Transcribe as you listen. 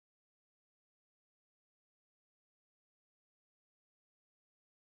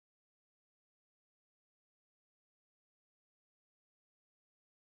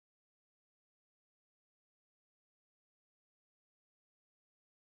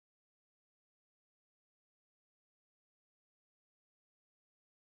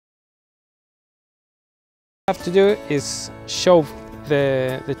have to do is shove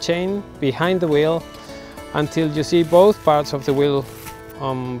the chain behind the wheel until you see both parts of the wheel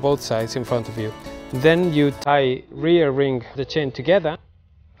on both sides in front of you. Then you rear ring the chain together,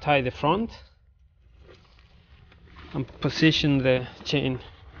 tie the front and position the chain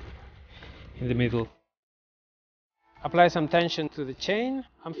in the middle. Apply some tension to the chain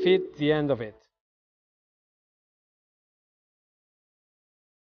and fit the end of it.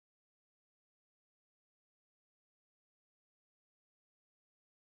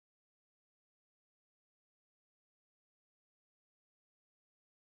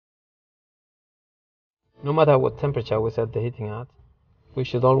 No matter what temperature we set the heating at, we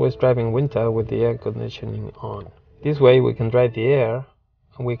should always drive in winter with the air conditioning on. This way we can dry the air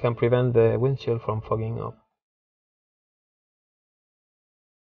and we can prevent the windshield from fogging up.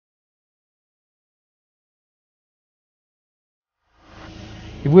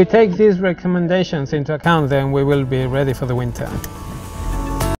 If we take these recommendations into account, then we will be ready for the winter.